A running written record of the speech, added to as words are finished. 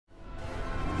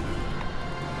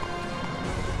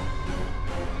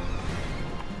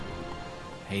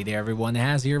Hey there everyone,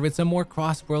 Haz here with some more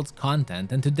Crossworlds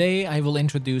content, and today I will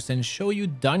introduce and show you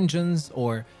dungeons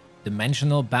or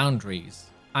dimensional boundaries.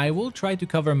 I will try to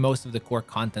cover most of the core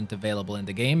content available in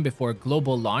the game before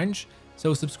global launch,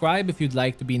 so subscribe if you'd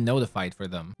like to be notified for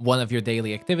them. One of your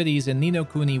daily activities in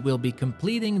Kuni will be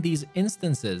completing these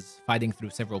instances, fighting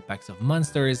through several packs of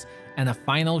monsters, and a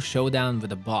final showdown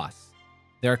with a boss.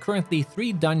 There are currently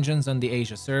 3 dungeons on the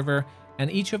Asia server, and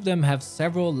each of them have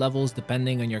several levels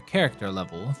depending on your character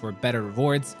level for better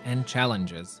rewards and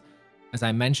challenges. As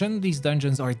I mentioned, these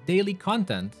dungeons are daily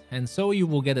content, and so you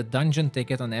will get a dungeon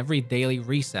ticket on every daily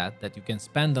reset that you can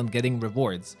spend on getting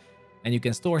rewards, and you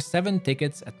can store 7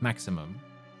 tickets at maximum.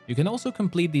 You can also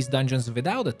complete these dungeons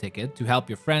without a ticket to help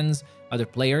your friends, other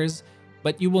players,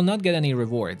 but you will not get any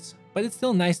rewards. But it's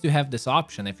still nice to have this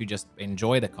option if you just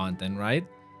enjoy the content, right?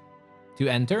 To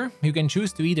enter, you can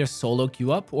choose to either solo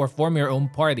queue up or form your own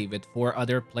party with 4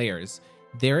 other players.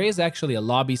 There is actually a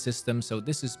lobby system, so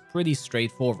this is pretty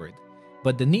straightforward.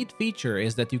 But the neat feature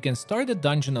is that you can start a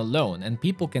dungeon alone and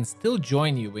people can still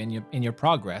join you in your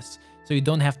progress, so you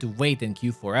don't have to wait in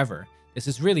queue forever. This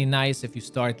is really nice if you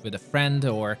start with a friend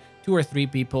or 2 or 3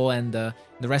 people and the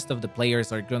rest of the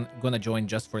players are gonna join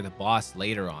just for the boss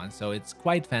later on, so it's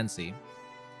quite fancy.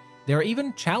 There are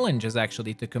even challenges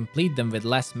actually to complete them with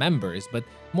less members, but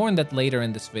more on that later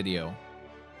in this video.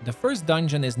 The first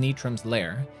dungeon is Nitram's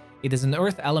Lair. It is an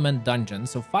earth element dungeon,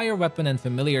 so fire weapon and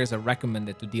familiars are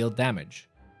recommended to deal damage.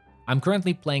 I'm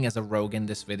currently playing as a rogue in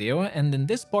this video, and in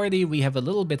this party we have a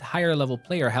little bit higher level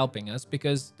player helping us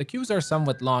because the queues are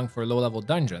somewhat long for low level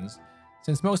dungeons,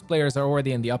 since most players are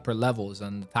already in the upper levels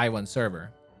on the Taiwan server.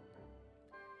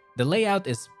 The layout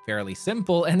is fairly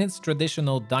simple and it's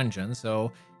traditional dungeon,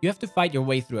 so you have to fight your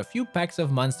way through a few packs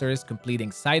of monsters,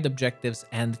 completing side objectives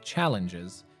and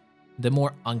challenges. The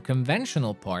more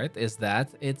unconventional part is that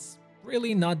it's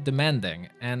really not demanding,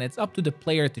 and it's up to the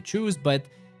player to choose, but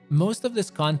most of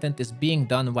this content is being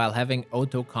done while having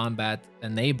auto combat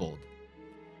enabled.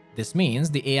 This means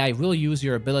the AI will use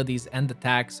your abilities and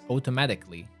attacks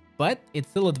automatically, but it's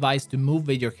still advised to move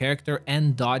with your character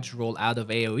and dodge roll out of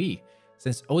AoE,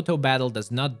 since auto battle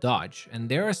does not dodge, and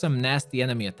there are some nasty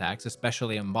enemy attacks,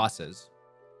 especially on bosses.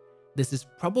 This is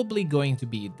probably going to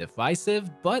be divisive,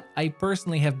 but I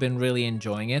personally have been really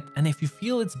enjoying it, and if you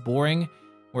feel it's boring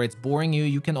or it's boring you,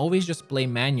 you can always just play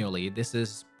manually. This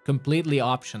is completely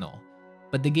optional.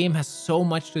 But the game has so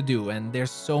much to do and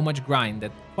there's so much grind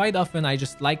that quite often I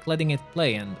just like letting it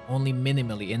play and only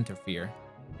minimally interfere.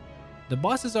 The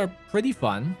bosses are pretty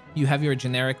fun. You have your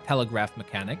generic telegraph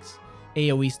mechanics,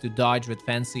 AoEs to dodge with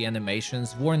fancy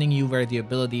animations warning you where the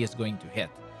ability is going to hit.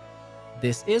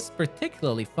 This is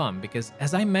particularly fun because,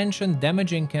 as I mentioned,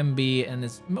 damaging can be and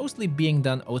is mostly being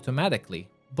done automatically,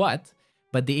 but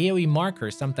the AoE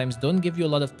markers sometimes don't give you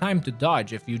a lot of time to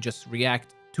dodge if you just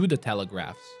react to the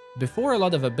telegraphs. Before a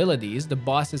lot of abilities, the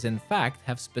bosses in fact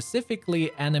have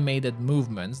specifically animated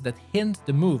movements that hint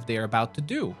the move they are about to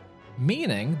do,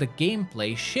 meaning the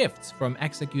gameplay shifts from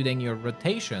executing your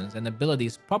rotations and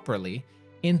abilities properly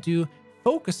into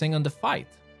focusing on the fight,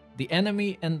 the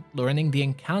enemy, and learning the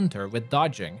encounter with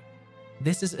dodging.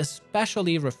 This is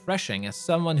especially refreshing as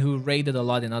someone who raided a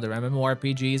lot in other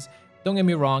MMORPGs. Don't get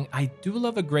me wrong, I do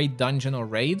love a great dungeon or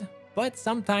raid, but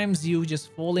sometimes you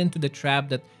just fall into the trap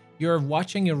that you're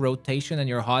watching your rotation and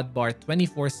your hotbar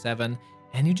 24/7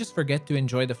 and you just forget to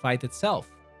enjoy the fight itself.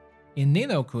 In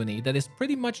Kuni, that is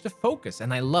pretty much the focus,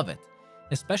 and I love it,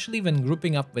 especially when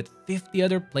grouping up with 50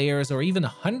 other players or even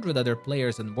 100 other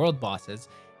players and world bosses.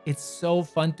 It's so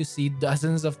fun to see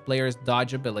dozens of players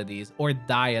dodge abilities or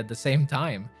die at the same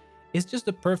time. It's just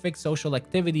a perfect social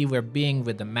activity where being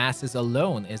with the masses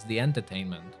alone is the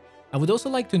entertainment. I would also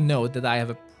like to note that I have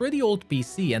a pretty old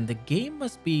PC and the game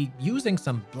must be using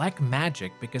some black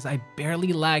magic because I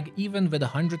barely lag even with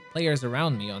 100 players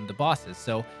around me on the bosses,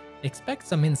 so expect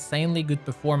some insanely good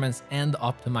performance and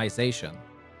optimization.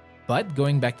 But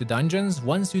going back to dungeons,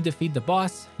 once you defeat the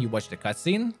boss, you watch the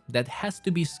cutscene. That has to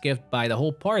be skipped by the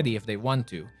whole party if they want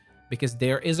to, because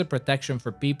there is a protection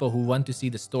for people who want to see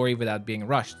the story without being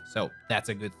rushed, so that's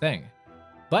a good thing.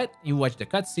 But you watch the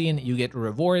cutscene, you get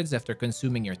rewards after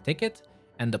consuming your ticket,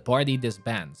 and the party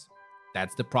disbands.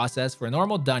 That's the process for a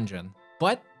normal dungeon,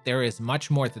 but there is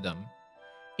much more to them.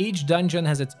 Each dungeon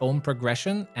has its own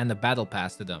progression and a battle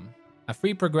pass to them. A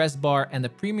free progress bar and a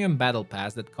premium battle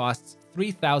pass that costs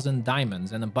 3,000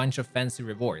 diamonds and a bunch of fancy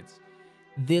rewards.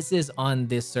 This is on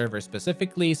this server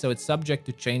specifically, so it's subject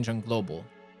to change on global.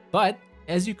 But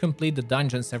as you complete the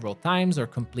dungeon several times or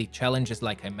complete challenges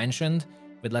like I mentioned,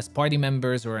 with less party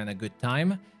members or in a good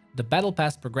time, the battle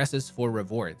pass progresses for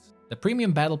rewards. The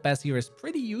premium battle pass here is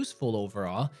pretty useful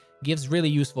overall, gives really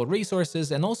useful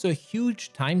resources, and also a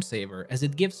huge time saver as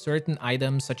it gives certain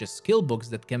items such as skill books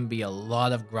that can be a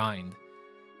lot of grind.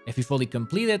 If you fully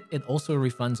complete it, it also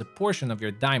refunds a portion of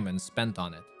your diamonds spent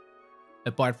on it.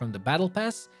 Apart from the battle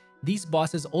pass, these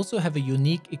bosses also have a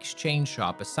unique exchange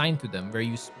shop assigned to them where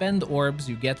you spend orbs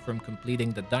you get from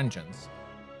completing the dungeons.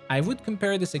 I would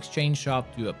compare this exchange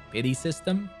shop to a pity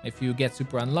system. If you get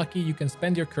super unlucky, you can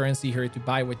spend your currency here to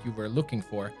buy what you were looking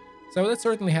for, so that's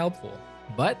certainly helpful.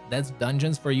 But that's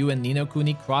dungeons for you in Ni no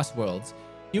Kuni Cross Worlds.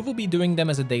 You will be doing them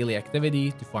as a daily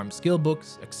activity to farm skill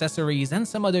books, accessories, and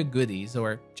some other goodies,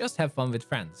 or just have fun with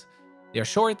friends. They're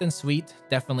short and sweet,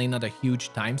 definitely not a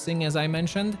huge time sink as I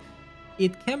mentioned.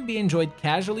 It can be enjoyed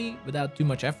casually without too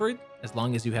much effort, as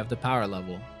long as you have the power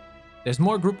level. There's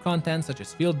more group content such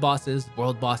as field bosses,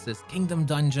 world bosses, kingdom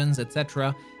dungeons,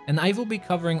 etc. And I will be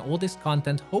covering all this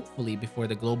content hopefully before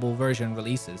the global version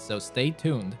releases, so stay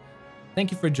tuned.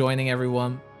 Thank you for joining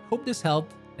everyone, hope this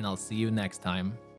helped, and I'll see you next time.